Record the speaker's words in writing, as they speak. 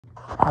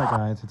Hi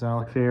guys, it's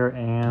Alex here,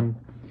 and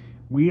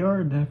we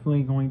are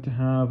definitely going to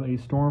have a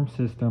storm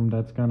system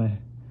that's going to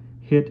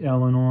hit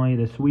Illinois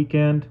this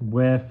weekend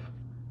with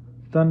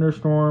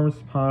thunderstorms,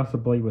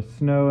 possibly with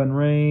snow and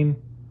rain.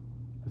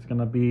 It's going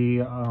to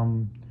be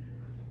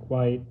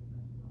quite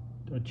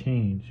a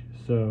change.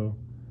 So,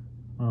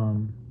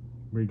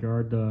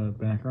 regard the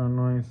background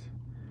noise.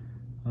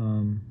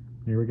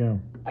 Here we go.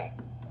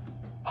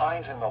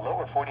 Highs in the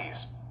lower 40s.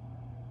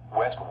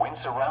 West winds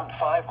around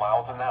 5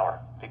 miles an hour,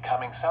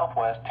 becoming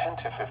southwest 10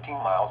 to 15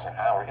 miles an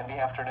hour in the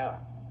afternoon.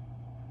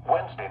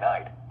 Wednesday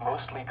night,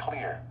 mostly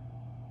clear.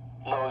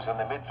 Lows in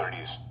the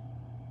mid-30s.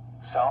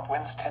 South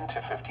winds 10 to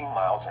 15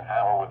 miles an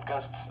hour with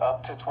gusts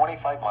up to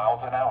 25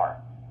 miles an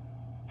hour.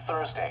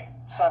 Thursday,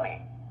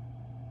 sunny.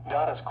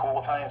 Not as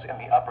cool, times in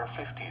the upper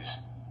 50s.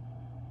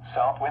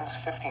 South winds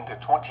 15 to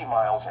 20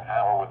 miles an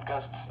hour with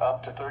gusts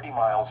up to 30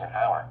 miles an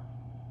hour.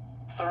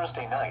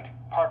 Thursday night,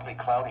 partly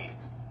cloudy.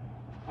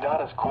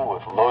 Not as cool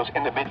with lows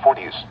in the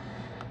mid-40s.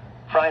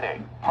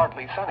 Friday,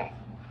 partly sunny.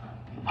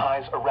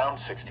 Highs around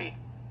 60.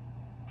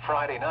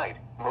 Friday night,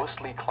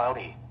 mostly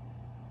cloudy.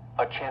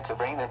 A chance of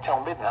rain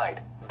until midnight,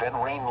 then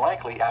rain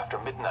likely after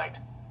midnight.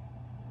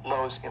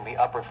 Lows in the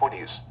upper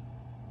 40s.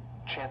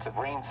 Chance of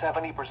rain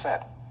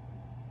 70%.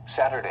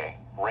 Saturday,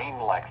 rain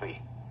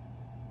likely.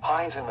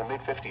 Highs in the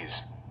mid-50s.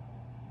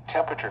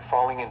 Temperature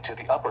falling into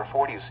the upper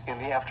 40s in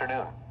the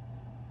afternoon.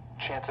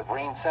 Chance of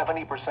rain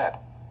 70%.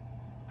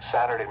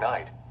 Saturday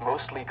night,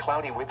 mostly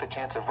cloudy with a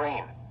chance of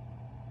rain.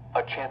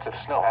 A chance of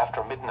snow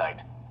after midnight.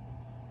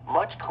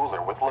 Much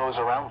cooler with lows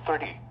around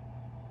 30.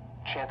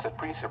 Chance of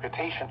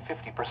precipitation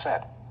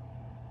 50%.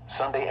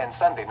 Sunday and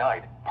Sunday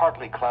night,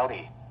 partly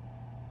cloudy.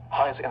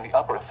 Highs in the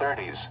upper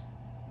 30s.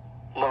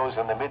 Lows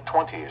in the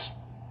mid-20s.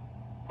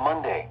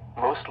 Monday,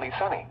 mostly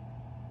sunny.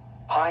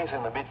 Highs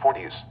in the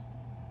mid-40s.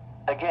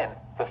 Again,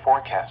 the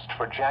forecast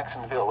for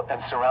Jacksonville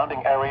and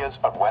surrounding areas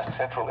of west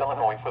central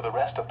Illinois for the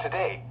rest of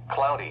today,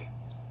 cloudy.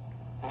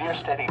 Near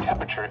steady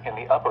temperature in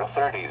the upper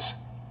 30s.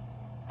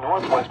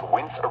 Northwest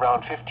winds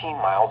around 15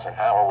 miles an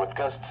hour with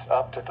gusts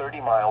up to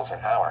 30 miles an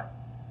hour.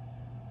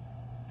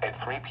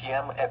 At 3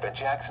 p.m. at the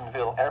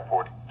Jacksonville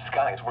airport,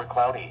 skies were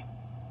cloudy.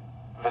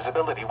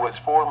 Visibility was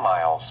 4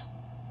 miles.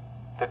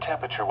 The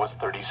temperature was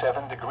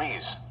 37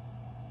 degrees.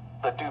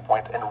 The dew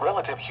point and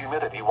relative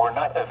humidity were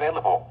not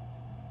available.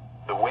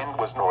 The wind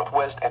was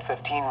northwest at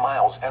 15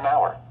 miles an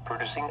hour,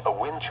 producing a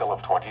wind chill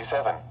of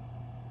 27.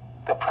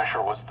 The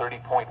pressure was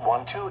 30.12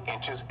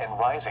 inches and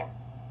rising.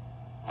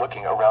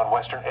 Looking around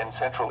western and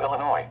central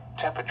Illinois,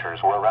 temperatures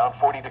were around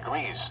 40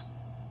 degrees.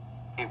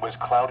 It was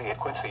cloudy at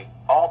Quincy,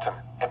 Alton,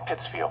 and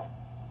Pittsfield.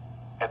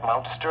 At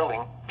Mount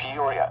Sterling,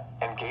 Peoria,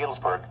 and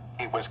Galesburg,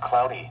 it was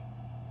cloudy.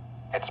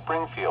 At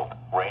Springfield,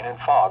 rain and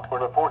fog were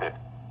reported.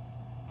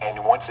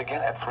 And once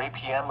again at 3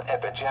 p.m.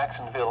 at the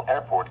Jacksonville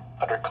airport,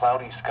 under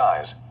cloudy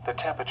skies, the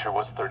temperature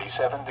was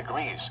 37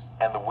 degrees,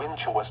 and the wind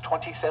chill was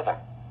 27.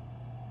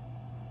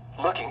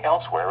 Looking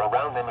elsewhere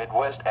around the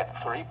Midwest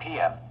at 3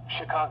 p.m.,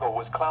 Chicago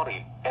was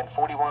cloudy, and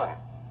 41.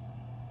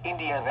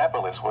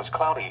 Indianapolis was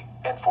cloudy,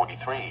 and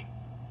 43.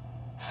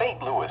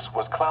 St. Louis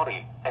was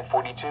cloudy, and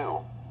 42.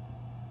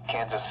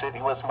 Kansas City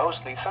was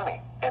mostly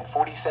sunny, and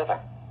 47.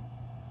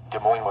 Des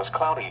Moines was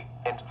cloudy,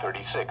 and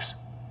 36.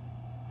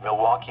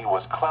 Milwaukee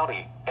was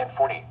cloudy, and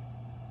 40.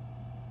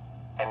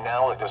 And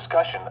now a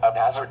discussion of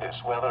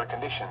hazardous weather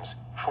conditions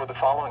for the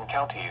following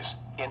counties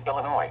in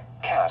Illinois: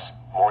 Cass,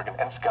 Morgan,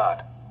 and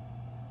Scott.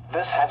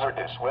 This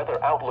hazardous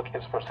weather outlook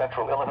is for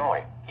central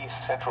Illinois, east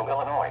central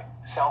Illinois,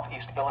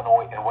 southeast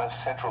Illinois, and west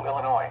central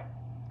Illinois.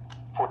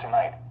 For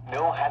tonight,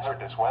 no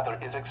hazardous weather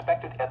is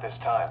expected at this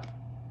time.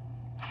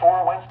 For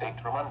Wednesday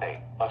through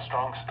Monday, a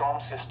strong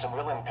storm system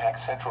will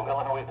impact central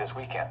Illinois this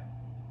weekend.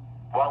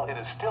 While it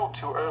is still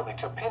too early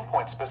to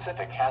pinpoint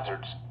specific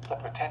hazards, the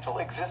potential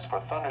exists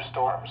for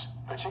thunderstorms,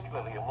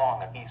 particularly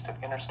along and east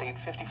of Interstate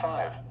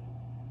 55.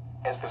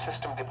 As the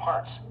system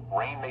departs,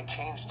 rain may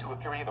change to a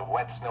period of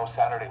wet snow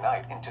Saturday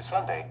night into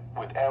Sunday,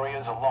 with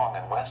areas along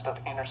and west of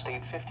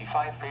Interstate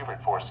 55 favored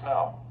for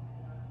snow.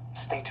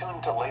 Stay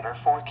tuned to later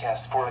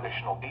forecasts for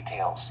additional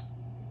details.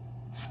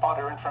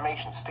 Spotter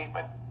information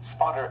statement: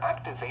 spotter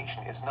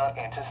activation is not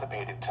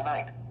anticipated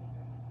tonight.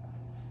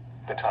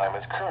 The time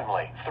is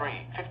currently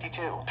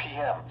 3:52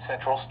 p.m.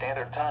 Central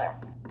Standard Time.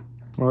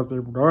 Well,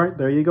 all right,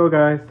 there you go,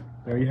 guys.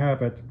 There you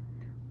have it.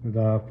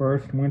 The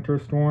first winter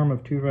storm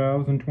of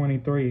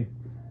 2023.